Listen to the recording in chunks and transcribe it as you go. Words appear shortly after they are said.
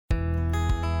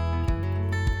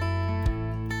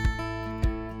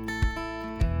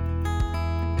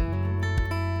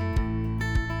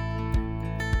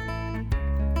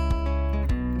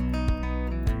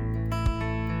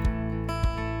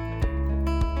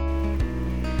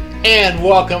And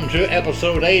welcome to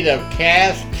episode 8 of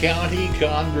Cass County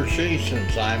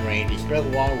Conversations. I'm Randy Smith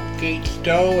along with Kate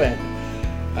Stowe. And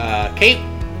Kate,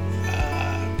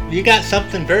 you got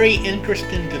something very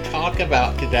interesting to talk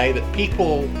about today that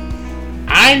people,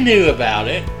 I knew about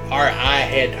it, or I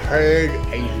had heard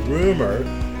a rumor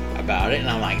about it, and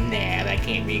I'm like, nah, that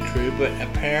can't be true, but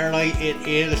apparently it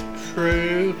is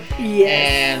true.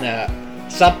 Yes.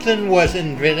 And something was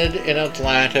invented in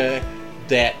Atlanta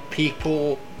that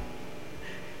people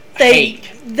hate.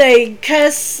 They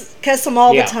cuss them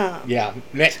all the time. Yeah.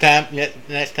 Next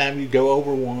time you go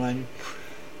over one,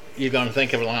 you're going to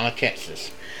think of Atlanta,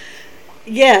 Texas.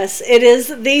 Yes, it is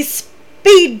the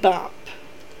speed bump.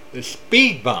 The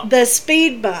speed bump. The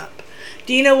speed bump.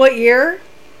 Do you know what year?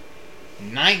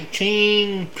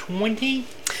 1920?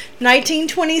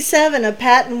 1927. A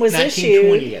patent was issued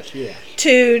 1920, yes.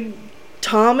 to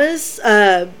Tomps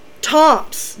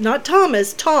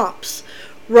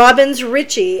Robbins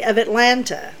Ritchie of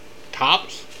Atlanta.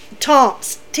 Tomps?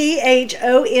 Tomps. Thomps.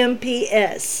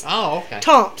 Oh, okay.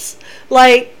 Tomps.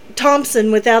 Like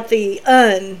Thompson without the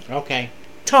un. Okay.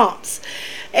 Tomps.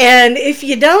 And if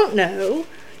you don't know,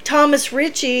 Thomas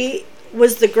Ritchie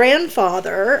was the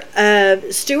grandfather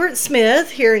of Stuart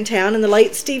Smith here in town and the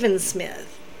late Stephen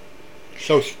Smith.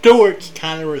 So Stuart's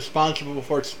kind of responsible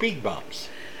for speed bumps.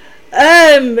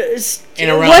 One could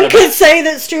say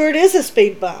that Stuart is a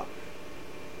speed bump.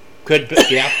 Could be,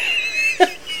 yeah.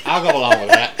 I'll go along with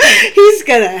that. He's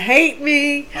going to hate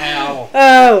me. Wow.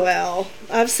 Oh, well.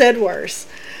 I've said worse.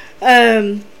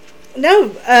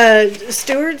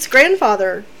 Stuart's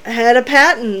grandfather had a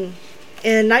patent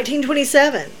in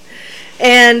 1927.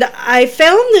 And I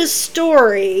found this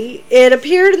story. It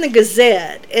appeared in the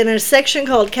Gazette in a section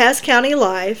called Cass County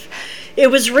Life. It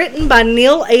was written by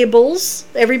Neil Abels.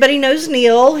 Everybody knows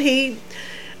Neil.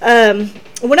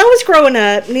 When I was growing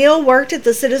up, Neil worked at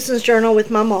the Citizens Journal with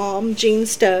my mom, Jean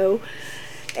Stowe.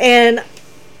 And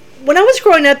when I was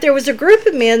growing up, there was a group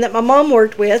of men that my mom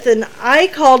worked with, and I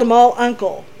called them all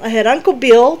Uncle. I had Uncle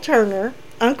Bill Turner,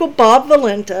 Uncle Bob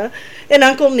Valenta, and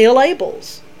Uncle Neil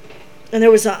Abels. And there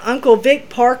was an Uncle Vic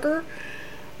Parker.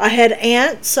 I had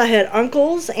aunts. I had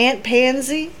uncles, Aunt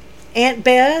Pansy, Aunt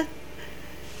Beth,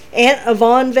 Aunt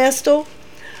Yvonne Vestal.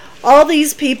 All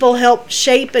these people helped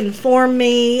shape and form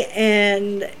me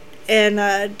and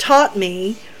taught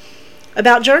me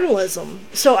about journalism.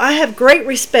 So I have great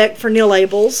respect for Neil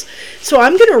Abels. So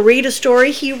I'm going to read a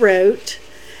story he wrote.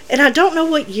 And I don't know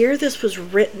what year this was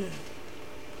written.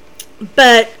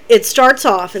 But it starts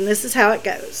off, and this is how it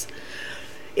goes.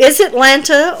 Is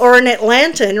Atlanta or an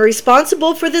Atlantan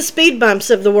responsible for the speed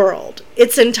bumps of the world?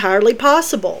 It's entirely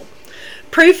possible.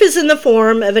 Proof is in the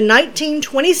form of a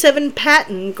 1927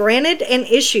 patent granted and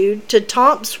issued to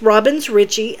Tomps Robbins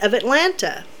Ritchie of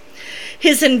Atlanta.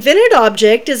 His invented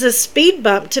object is a speed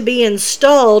bump to be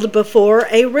installed before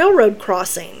a railroad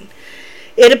crossing.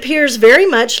 It appears very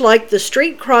much like the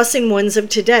street crossing ones of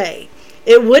today.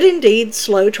 It would indeed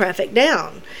slow traffic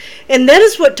down. And that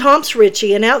is what Tomps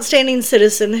Ritchie, an outstanding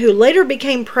citizen who later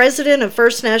became president of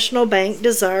First National Bank,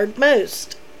 desired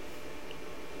most.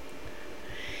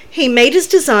 He made his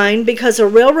design because a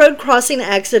railroad crossing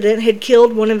accident had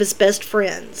killed one of his best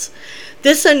friends.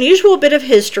 This unusual bit of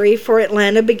history for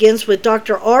Atlanta begins with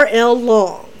Dr. R.L.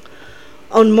 Long.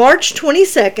 On March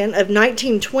 22nd of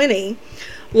 1920,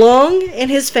 Long and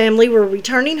his family were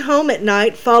returning home at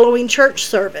night following church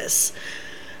service.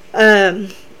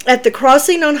 At the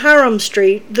crossing on Hiram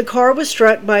Street, the car was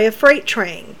struck by a freight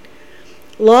train.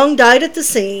 Long died at the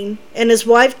scene, and his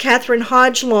wife, Catherine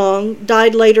Hodge Long,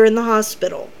 died later in the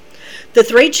hospital. The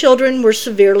 3 children were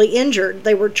severely injured.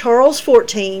 They were Charles,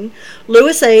 14,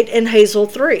 Louis, 8, and Hazel,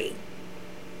 3.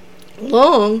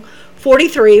 Long,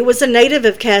 43, was a native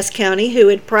of Cass County who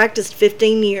had practiced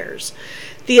 15 years.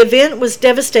 The event was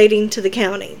devastating to the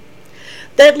county.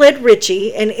 That led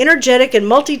Ritchie, an energetic and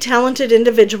multi-talented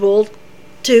individual,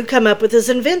 to come up with his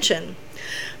invention.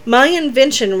 My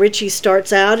invention, Ritchie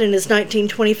starts out in his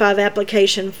 1925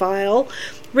 application file,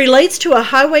 relates to a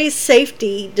highway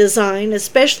safety design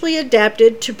especially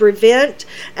adapted to prevent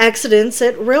accidents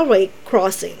at railway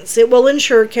crossings. It will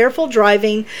ensure careful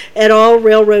driving at all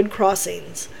railroad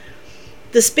crossings.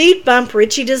 The speed bump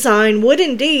Ritchie designed would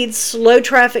indeed slow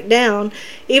traffic down,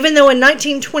 even though in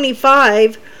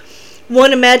 1925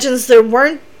 one imagines there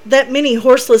weren't that many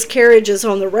horseless carriages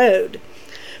on the road.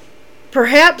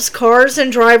 Perhaps cars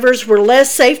and drivers were less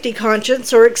safety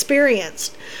conscious or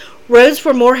experienced. Roads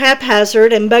were more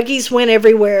haphazard and buggies went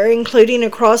everywhere, including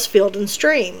across field and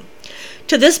stream.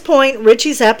 To this point,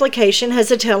 Ritchie's application has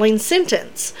a telling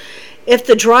sentence. If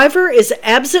the driver is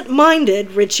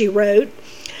absent-minded, Ritchie wrote,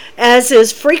 As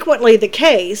is frequently the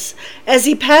case, as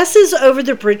he passes over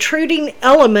the protruding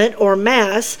element or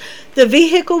mass, the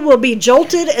vehicle will be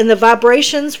jolted and the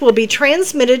vibrations will be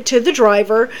transmitted to the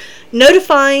driver,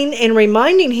 notifying and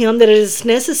reminding him that it is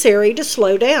necessary to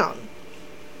slow down.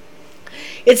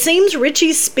 It seems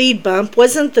Ritchie's speed bump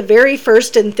wasn't the very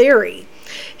first in theory.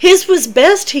 His was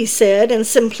best, he said, in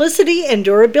simplicity and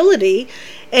durability,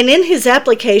 and in his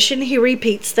application he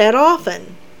repeats that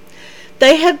often.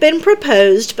 They have been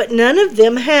proposed, but none of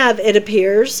them have, it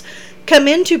appears, come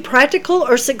into practical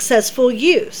or successful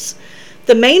use.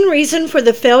 The main reason for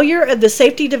the failure of the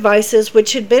safety devices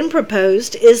which had been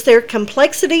proposed is their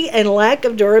complexity and lack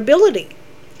of durability.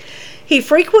 He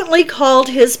frequently called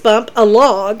his bump a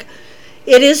log.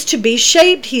 It is to be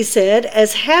shaped, he said,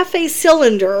 as half a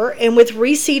cylinder and with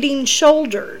receding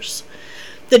shoulders.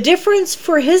 The difference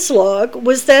for his log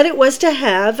was that it was to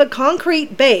have a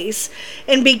concrete base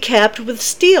and be capped with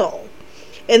steel,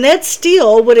 and that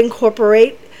steel would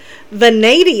incorporate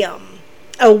vanadium,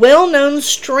 a well-known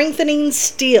strengthening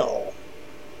steel.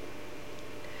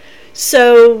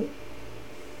 So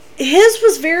his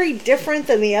was very different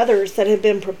than the others that had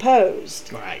been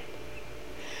proposed. Right.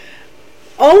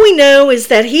 All we know is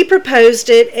that he proposed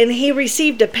it and he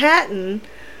received a patent,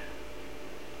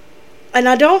 and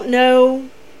I don't know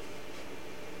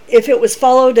if it was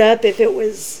followed up, if it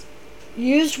was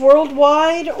used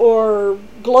worldwide or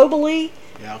globally.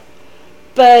 Yeah.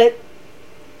 But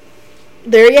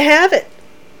there you have it.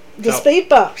 The speed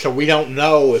bump. So we don't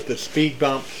know if the speed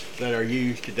bumps that are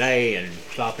used today in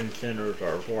shopping centers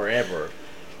or wherever.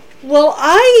 Well,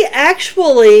 I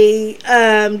actually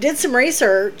did some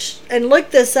research and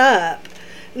looked this up.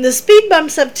 And the speed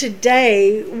bumps of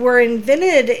today were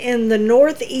invented in the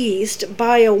Northeast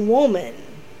by a woman.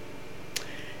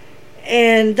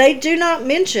 And they do not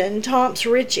mention Tom's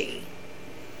Ritchie.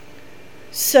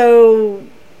 So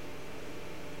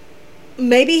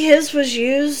maybe his was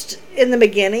used in the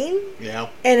beginning. Yeah.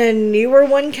 And a newer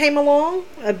one came along,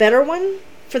 a better one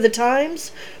for the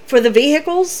times, for the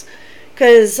vehicles.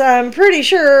 Because I'm pretty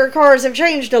sure cars have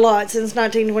changed a lot since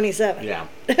 1927. Yeah.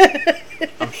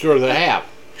 I'm sure they have.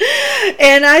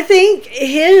 And I think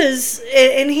his,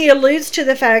 and he alludes to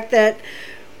the fact that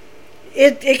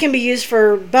it can be used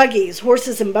for buggies,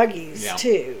 horses and buggies,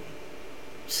 too.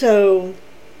 So,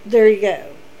 there you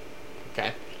go.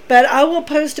 Okay. But I will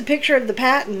post a picture of the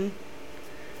patent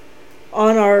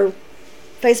on our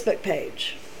Facebook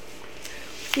page.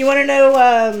 You want to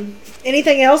know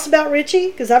anything else about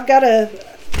Ritchie? Because I've got a...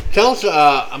 Tell us,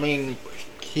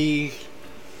 he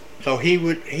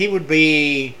would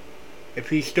be, if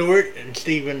he's Stuart and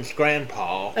Stephen's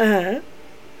grandpa, Uh-huh.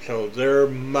 so their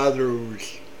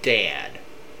mother's dad,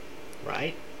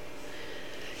 right?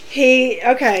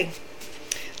 Okay.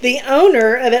 The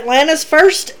owner of Atlanta's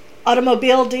first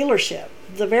automobile dealership,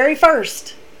 the very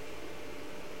first,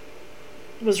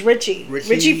 was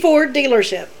Ritchie Ford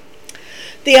dealership.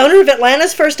 The owner of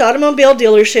Atlanta's first automobile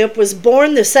dealership was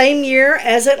born the same year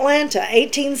as Atlanta,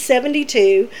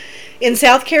 1872, in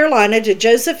South Carolina to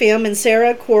Joseph M. and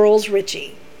Sarah Quarles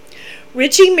Ritchie.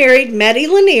 Ritchie married Mattie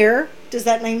Lanier. Does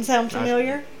that name sound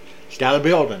familiar? It's got a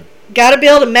building. Got a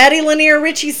building. Mattie Lanier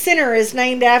Ritchie Center is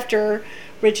named after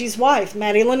Ritchie's wife,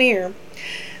 Mattie Lanier.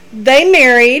 They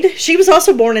married. She was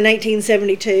also born in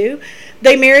 1872.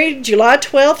 They married July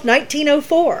 12,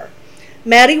 1904.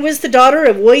 Mattie was the daughter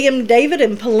of William David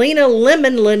and Paulina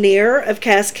Lemon Lanier of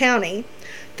Cass County.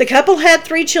 The couple had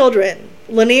 3 children,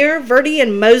 Lanier, Verdi,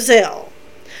 and Moselle.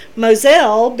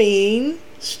 Moselle being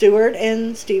Stuart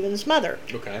and Stephen's mother.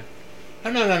 Okay.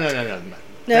 No.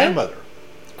 Grandmother.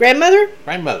 Grandmother?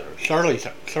 Grandmother. Shirley's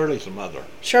the mother.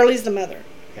 Shirley's the mother.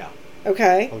 Yeah.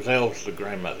 Okay. Moselle's the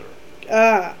grandmother.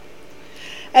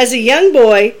 As a young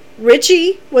boy,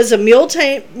 Ritchie was a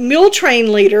mule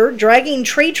train leader dragging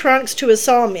tree trunks to a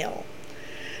sawmill.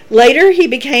 Later, he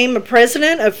became a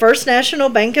president of First National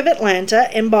Bank of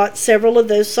Atlanta and bought several of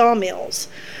those sawmills.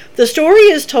 The story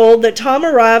is told that Tom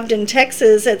arrived in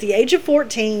Texas at the age of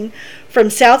 14 from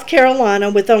South Carolina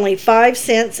with only 5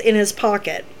 cents in his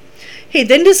pocket. He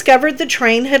then discovered the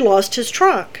train had lost his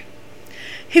trunk.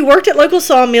 He worked at local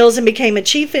sawmills and became a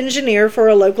chief engineer for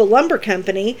a local lumber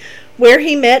company, where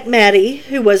he met Mattie,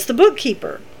 who was the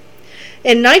bookkeeper.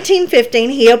 In 1915,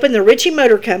 he opened the Ritchie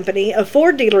Motor Company, a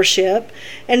Ford dealership,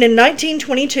 and in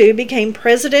 1922 became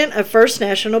president of First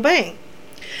National Bank.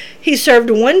 He served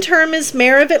 1 term as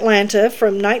mayor of Atlanta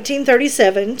from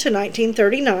 1937 to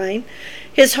 1939.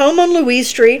 His home on Louise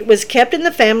Street was kept in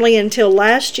the family until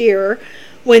last year,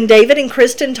 when David and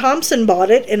Kristen Thompson bought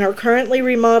it and are currently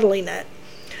remodeling it.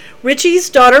 Ritchie's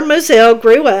daughter Moselle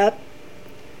grew up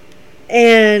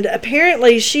And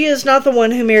apparently she is not the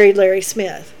one who married Larry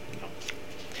Smith.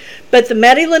 But the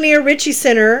Mattie Lanier Ritchie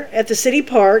Center at the City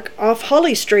Park off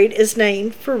Holly Street is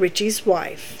named for Ritchie's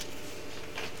wife.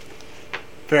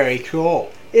 Very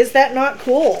cool. Is that not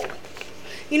cool?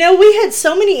 You know, we had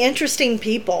so many interesting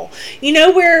people. You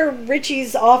know where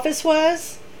Ritchie's office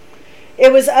was?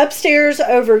 It was upstairs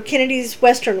over Kennedy's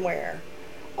Western Wear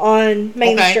on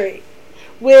Main Street.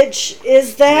 Which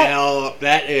is that... Well,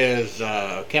 that is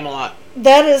Camelot.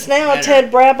 That is now Manor.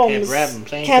 Ted Brabham's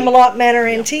Camelot Manor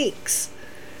Yeah. Antiques.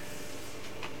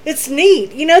 It's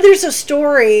neat. You know, there's a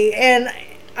story, and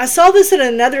I saw this in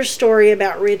another story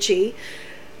about Ritchie.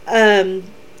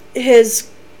 His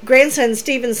grandson,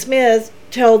 Stephen Smith,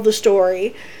 told the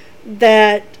story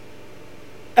that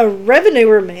a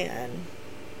revenuer man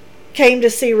came to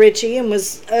see Ritchie and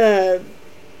was an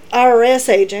IRS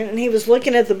agent, and he was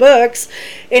looking at the books,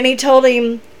 and he told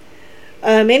him,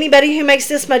 anybody who makes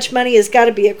this much money has got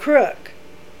to be a crook.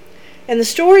 And the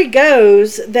story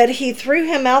goes that he threw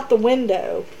him out the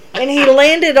window, and he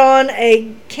landed on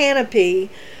a canopy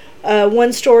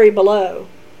 1 story below.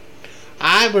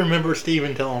 I remember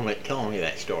Stephen telling me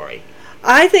that story.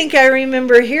 I think I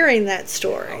remember hearing that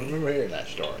story. I remember hearing that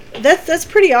story. That's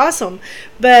pretty awesome.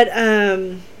 But,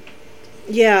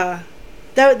 yeah,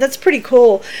 that's pretty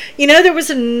cool. You know, there was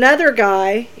another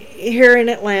guy here in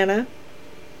Atlanta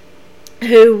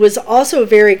who was also a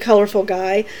very colorful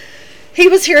guy. He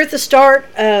was here at the start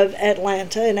of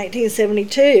Atlanta in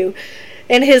 1972,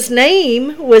 and his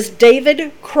name was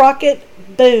David Crockett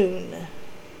Boone.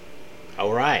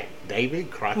 All right, David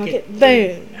Crockett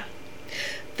Boone.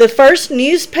 The first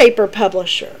newspaper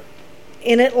publisher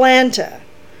in Atlanta,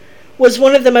 was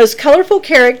one of the most colorful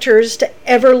characters to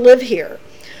ever live here.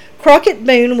 Crockett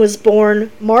Boone was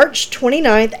born March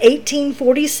 29,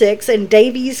 1846 in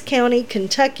Daviess County,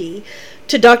 Kentucky,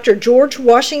 to Dr. George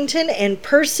Washington and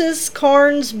Persis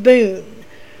Carnes Boone.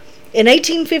 In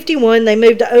 1851, they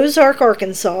moved to Ozark,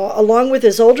 Arkansas, along with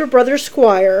his older brother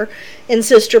Squire and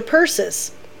sister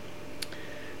Persis.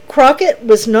 Crockett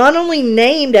was not only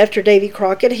named after Davy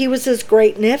Crockett, he was his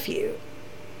great-nephew.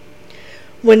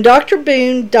 When Dr.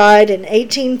 Boone died in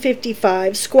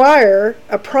 1855, Squire,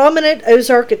 a prominent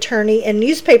Ozark attorney and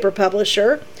newspaper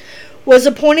publisher, was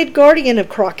appointed guardian of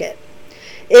Crockett.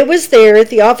 It was there at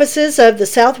the offices of the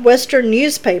Southwestern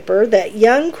newspaper that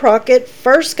young Crockett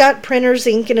first got printer's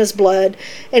ink in his blood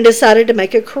and decided to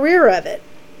make a career of it.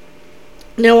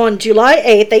 Now, on July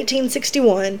 8,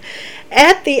 1861,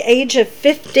 at the age of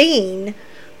 15,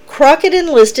 Crockett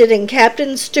enlisted in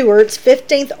Captain Stewart's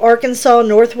 15th Arkansas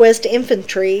Northwest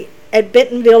Infantry at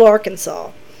Bentonville,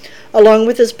 Arkansas, along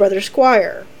with his brother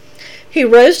Squire. He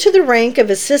rose to the rank of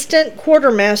assistant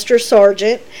quartermaster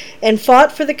sergeant and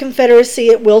fought for the Confederacy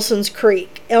at Wilson's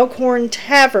Creek, Elkhorn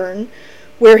Tavern,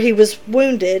 where he was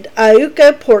wounded,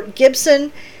 Iuka, Port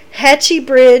Gibson, Hatchie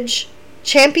Bridge,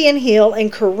 Champion Hill,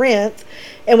 and Corinth,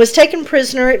 and was taken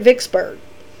prisoner at Vicksburg.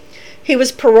 He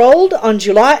was paroled on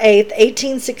July 8,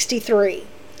 1863.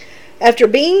 After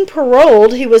being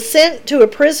paroled, he was sent to a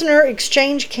prisoner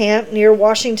exchange camp near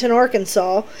Washington,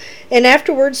 Arkansas, and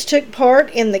afterwards took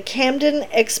part in the Camden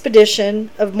Expedition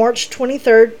of March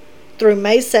 23rd through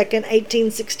May 2nd,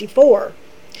 1864.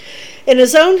 In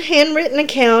his own handwritten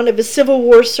account of his Civil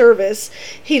War service,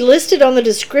 he listed on the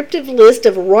descriptive list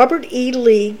of Robert E.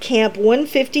 Lee Camp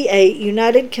 158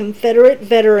 United Confederate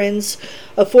Veterans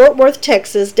of Fort Worth,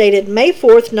 Texas, dated May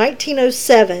 4th,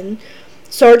 1907,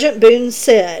 Sergeant Boone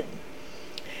said,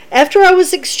 "After I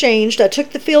was exchanged, I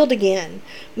took the field again.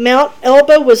 Mount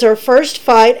Elba was our first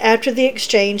fight after the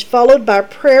exchange, followed by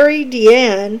Prairie du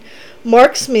Chien,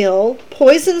 Mark's Mill,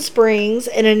 Poison Springs,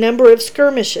 and a number of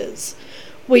skirmishes.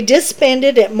 We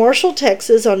disbanded at Marshall,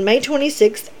 Texas on May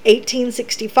 26,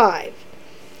 1865.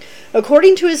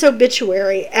 According to his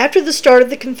obituary, after the start of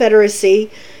the Confederacy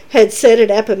had set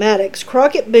at Appomattox,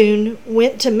 Crockett Boone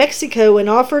went to Mexico and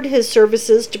offered his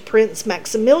services to Prince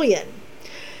Maximilian.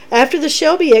 After the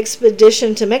Shelby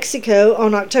expedition to Mexico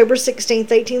on October 16,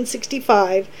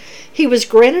 1865, he was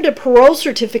granted a parole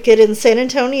certificate in San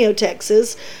Antonio,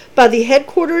 Texas, by the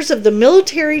headquarters of the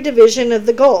Military Division of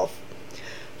the Gulf.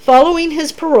 Following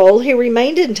his parole, he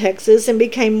remained in Texas and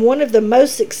became one of the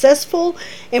most successful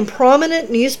and prominent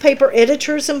newspaper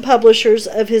editors and publishers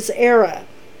of his era.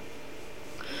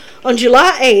 On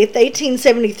July 8,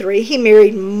 1873, he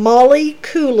married Molly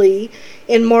Cooley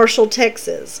in Marshall,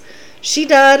 Texas. She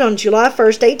died on July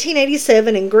 1st,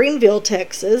 1887 in Greenville,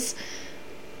 Texas.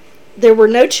 There were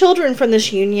no children from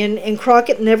this union, and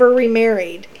Crockett never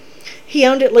remarried. He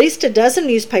owned at least a dozen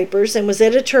newspapers and was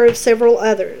editor of several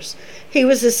others. He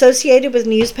was associated with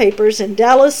newspapers in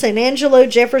Dallas, San Angelo,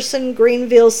 Jefferson,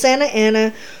 Greenville, Santa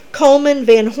Ana, Coleman,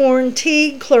 Van Horn,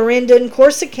 Teague, Clarendon,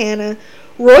 Corsicana,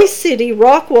 Royce City,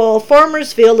 Rockwall,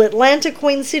 Farmersville, Atlanta,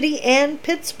 Queen City, and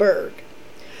Pittsburgh.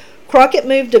 Crockett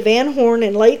moved to Van Horn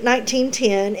in late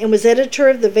 1910 and was editor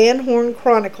of the Van Horn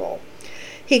Chronicle.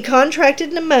 He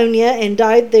contracted pneumonia and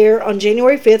died there on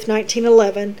January 5,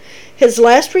 1911. His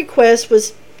last request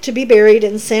was to be buried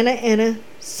in Santa Ana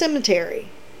Cemetery.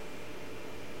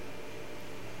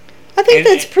 I think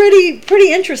that's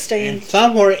pretty interesting. And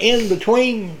somewhere in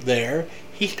between there,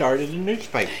 he started a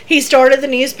newspaper. He started the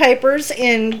newspapers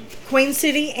in Queen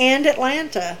City and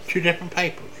Atlanta. 2 different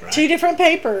papers, right? 2 different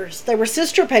papers. They were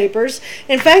sister papers.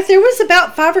 In fact, there was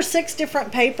about 5 or 6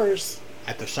 different papers.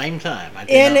 At the same time.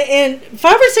 In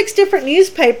 5 or 6 different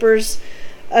newspapers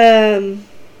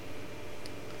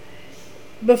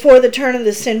before the turn of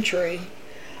the century.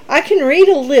 I can read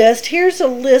a list. Here's a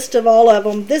list of all of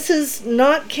them. This is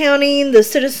not counting the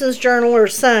Citizens Journal or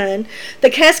Sun. The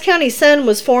Cass County Sun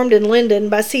was formed in Linden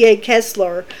by C.A.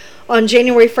 Kessler on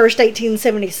January 1st,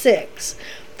 1876.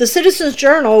 The Citizens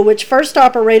Journal, which first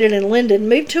operated in Linden,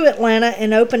 moved to Atlanta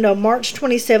and opened on March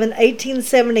 27,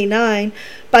 1879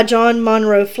 by John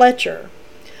Monroe Fletcher.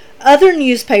 Other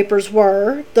newspapers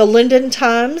were the Linden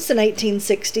Times in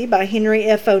 1860 by Henry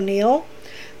F. O'Neill,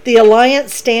 the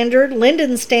Alliance Standard,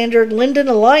 Linden Standard, Linden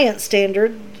Alliance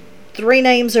Standard, 3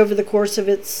 names over the course of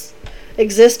its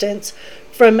existence,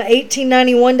 from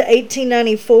 1891 to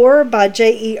 1894 by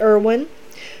J.E. Irwin,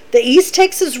 the East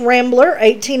Texas Rambler,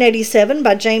 1887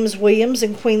 by James Williams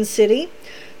in Queen City,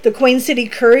 the Queen City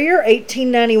Courier,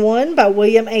 1891 by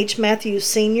William H. Matthews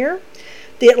Sr.,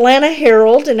 the Atlanta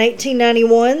Herald in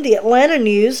 1891, the Atlanta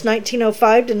News,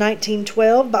 1905 to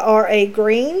 1912 by R.A.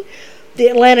 Green, the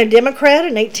Atlanta Democrat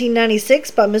in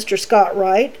 1896 by Mr. Scott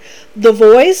Wright, The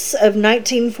Voice of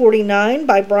 1949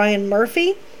 by Brian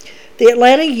Murphy, the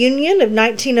Atlanta Union of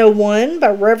 1901 by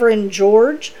Reverend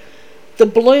George, the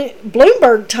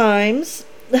Bloomberg Times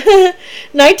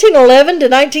 1911 to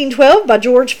 1912 by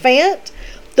George Fant,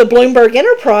 the Bloomberg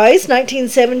Enterprise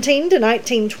 1917 to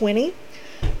 1920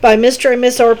 by Mr. and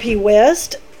Miss R.P.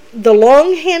 West, the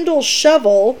Long Handle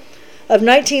Shovel of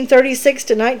 1936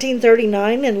 to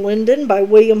 1939 in Linden by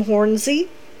William Hornsey,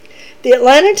 the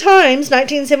Atlanta Times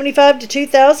 1975 to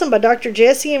 2000 by Dr.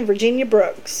 Jesse and Virginia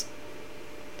Brooks.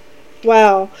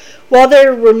 Wow. While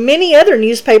there were many other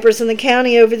newspapers in the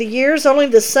county over the years, only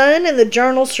the Sun and the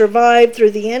Journal survived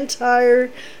through the entire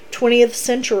 20th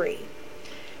century.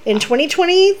 In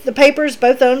 2020, the papers,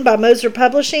 both owned by Moser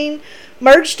Publishing,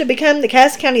 merged to become the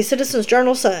Cass County Citizens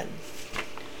Journal Sun.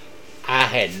 I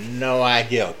had no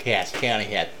idea Cass County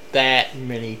had that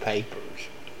many papers.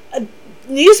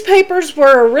 Newspapers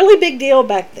were a really big deal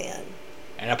back then.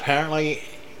 And apparently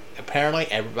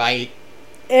everybody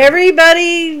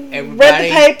read the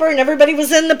paper, and everybody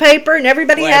was in the paper, and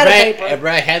everybody had a paper.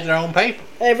 Everybody had their own paper.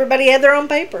 Everybody had their own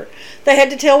paper. They had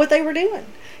to tell what they were doing.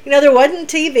 You know, there wasn't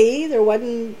TV. There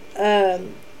wasn't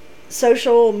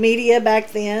social media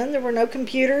back then. There were no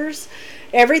computers.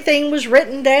 Everything was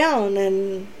written down,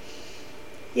 and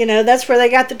you know, that's where they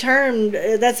got the term,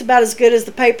 that's about as good as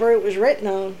the paper it was written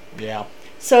on. Yeah.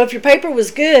 So if your paper was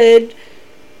good,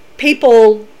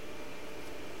 people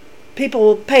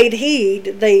paid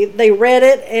heed. They read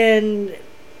it, and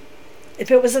if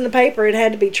it was in the paper, it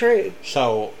had to be true.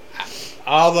 So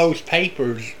all those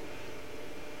papers,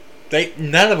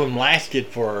 none of them lasted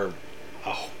for...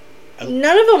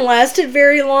 None of them lasted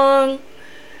very long,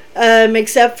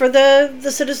 except for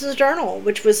the Citizens Journal,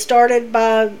 which was started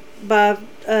by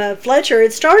Fletcher.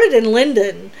 It started in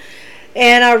Linden,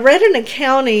 and I read an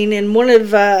accounting in one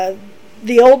of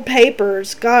the old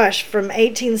papers, from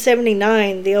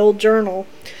 1879, the old journal.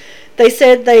 They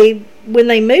said when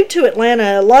they moved to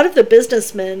Atlanta, a lot of the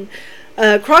businessmen,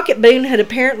 Crockett Boone had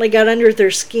apparently got under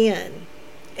their skin,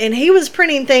 and he was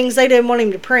printing things they didn't want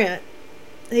him to print.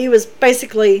 He was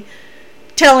basically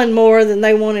telling more than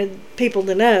they wanted people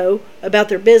to know about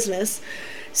their business.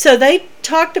 So they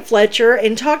talked to Fletcher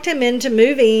and talked him into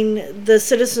moving the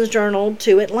Citizens Journal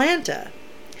to Atlanta.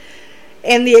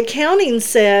 And the accounting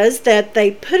says that they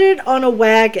put it on a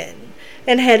wagon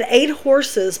and had 8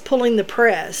 horses pulling the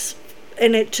press.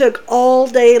 And it took all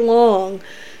day long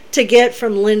to get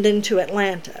from Linden to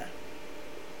Atlanta.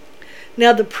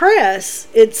 Now the press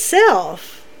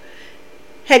itself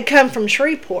had come from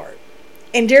Shreveport.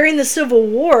 And during the Civil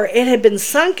War, it had been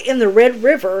sunk in the Red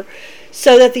River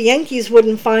so that the Yankees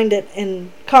wouldn't find it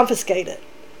and confiscate it.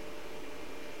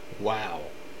 Wow.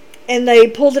 And they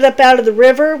pulled it up out of the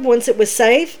river once it was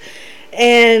safe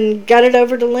and got it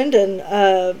over to Linden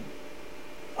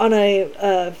on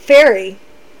a ferry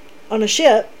on a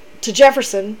ship to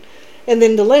Jefferson and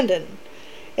then to Linden.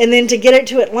 And then to get it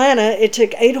to Atlanta, it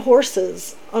took 8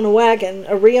 horses on a wagon,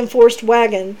 a reinforced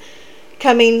wagon,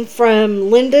 coming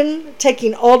from Linden,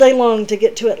 taking all day long to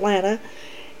get to Atlanta.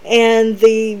 And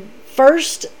the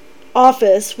first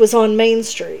office was on Main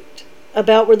Street,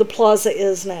 about where the plaza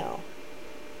is now.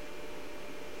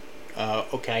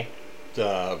 Okay.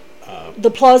 The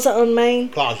plaza on Main?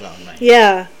 Plaza on Main.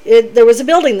 Yeah. There was a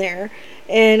building there,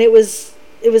 and it was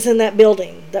in that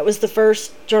building. That was the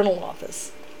first Journal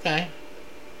office. Okay.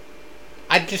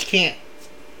 I just can't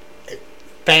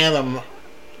fathom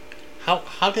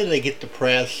how did they get the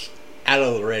press out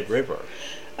of the Red River?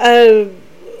 I'm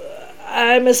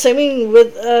assuming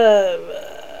with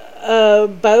a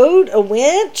boat, a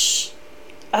winch.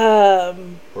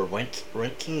 Were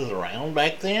winches around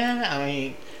back then? I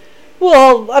mean,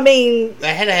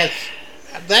 they had to have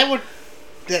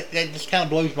that just kind of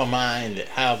blows my mind at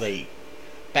how they.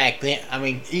 Back then, I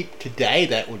mean, today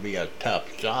that would be a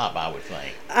tough job, I would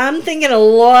think. I'm thinking a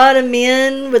lot of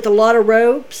men with a lot of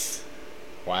ropes.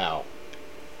 Wow.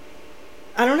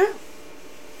 I don't know.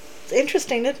 It's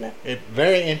interesting, isn't it? It's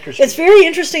very interesting. It's very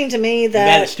interesting to me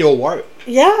that it still works.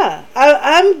 Yeah,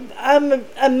 I'm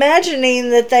imagining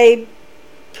that they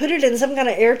put it in some kind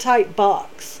of airtight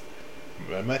box.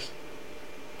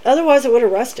 Otherwise, it would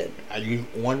have rusted.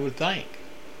 One would think.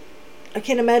 I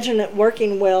can't imagine it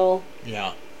working well.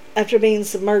 Yeah. After being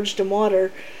submerged in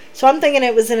water. So I'm thinking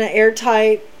it was in an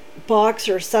airtight box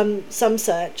or some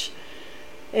such.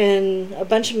 And a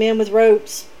bunch of men with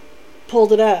ropes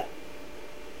pulled it up.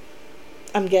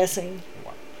 I'm guessing.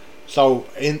 So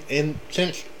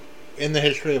since in the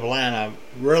history of Atlanta,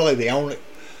 really the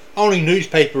only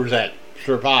newspapers that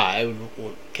survived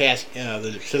were the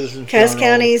Citizens Cass Journal,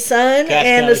 County Sun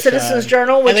and the Citizens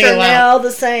Journal, which are now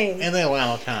the same. And the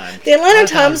Atlanta Times. The Atlanta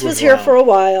Times was here for a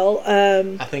while.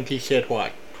 I think he said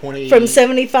what, 20? From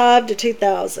 75 to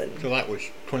 2000. So that was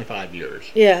 25 years.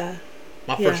 Yeah.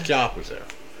 My first job was there.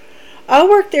 I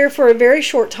worked there for a very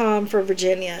short time for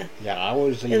Virginia. Yeah, I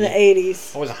was in the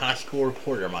 80s. I was a high school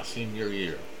reporter my senior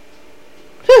year.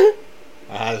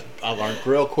 I learned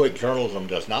real quick journalism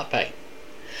does not pay.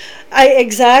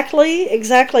 Exactly.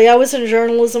 I was in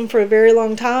journalism for a very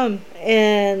long time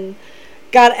and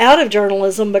got out of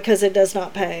journalism because it does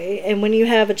not pay. And when you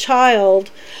have a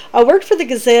child, I worked for the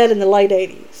Gazette in the late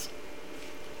 80s.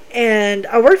 And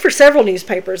I worked for several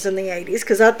newspapers in the 80s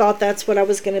because I thought that's what I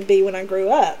was going to be when I grew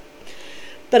up.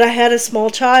 But I had a small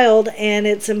child, and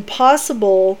it's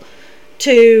impossible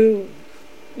to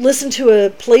listen to a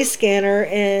police scanner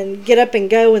and get up and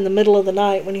go in the middle of the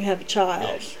night when you have a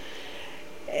child. Yes.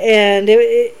 And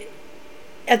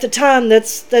at the time,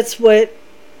 that's what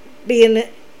being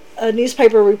a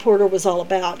newspaper reporter was all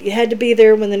about. You had to be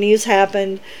there when the news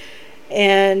happened,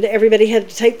 and everybody had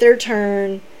to take their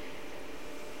turn,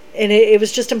 and it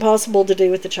was just impossible to do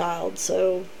with the child.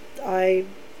 So I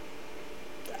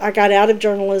got out of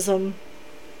journalism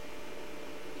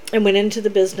and went into the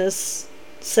business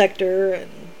sector and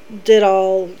did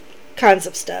all kinds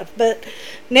of stuff. But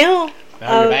now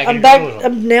I'm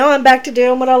back to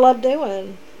doing what I love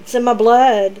doing. It's in my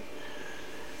blood.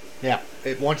 Yeah,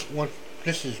 once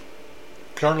this is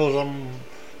journalism,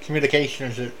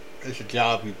 communication is a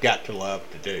job you've got to love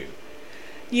to do.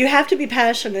 You have to be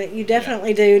passionate. You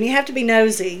definitely do, and you have to be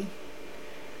nosy.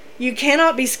 You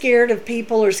cannot be scared of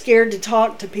people or scared to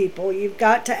talk to people. You've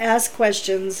got to ask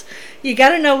questions. You got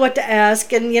to know what to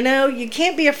ask, and you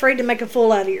can't be afraid to make a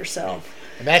fool out of yourself.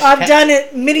 I've done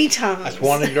it many times. That's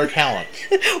one of your talents.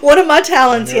 One of my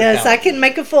talents, yes. I can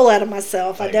make a fool out of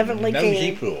myself. I definitely can.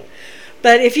 Nosy fool.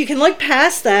 But if you can look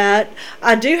past that,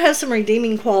 I do have some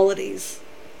redeeming qualities.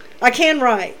 I can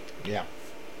write. Yeah.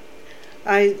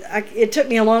 It took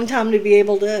me a long time to be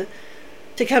able to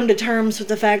come to terms with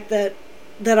the fact that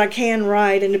I can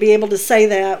write, and to be able to say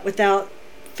that without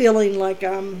feeling like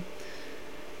I'm,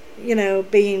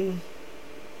 being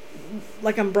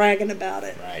like I'm bragging about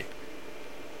it. Right.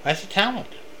 That's a talent.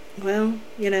 Well,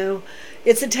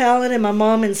 it's a talent, and my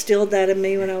mom instilled that in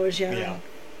me when I was young. Yeah.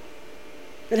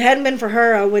 If it hadn't been for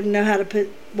her, I wouldn't know how to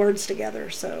put words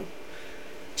together. So,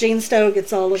 Jean Stowe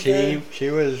gets all of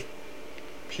she's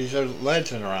a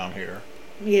legend around here.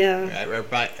 Yeah.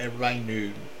 Everybody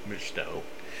knew Miss Stowe.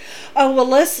 Oh, well,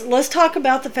 let's talk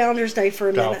about the Founders Day for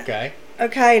a minute. Okay.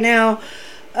 Okay, now,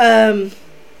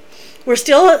 we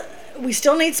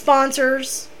still need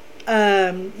sponsors.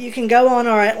 You can go on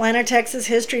our Atlanta, Texas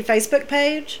History Facebook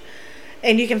page,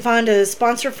 and you can find a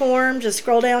sponsor form. Just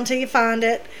scroll down till you find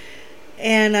it,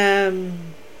 and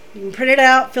you can print it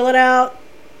out, fill it out,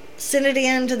 send it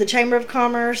in to the Chamber of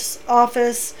Commerce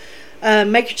office.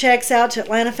 Make your checks out to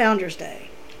Atlanta Founders Day.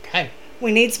 Okay.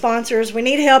 We need sponsors. We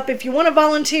need help. If you want to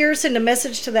volunteer, send a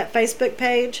message to that Facebook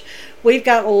page. We've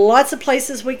got lots of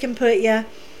places we can put you.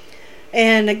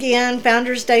 And again,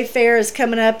 Founders Day Fair is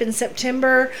coming up in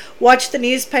September. Watch the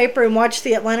newspaper and watch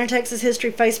the Atlanta, Texas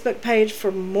History Facebook page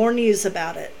for more news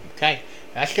about it. Okay.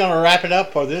 That's going to wrap it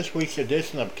up for this week's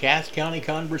edition of Cass County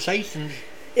Conversations.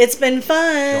 It's been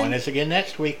fun. Join us again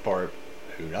next week for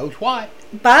who knows what.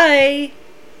 Bye.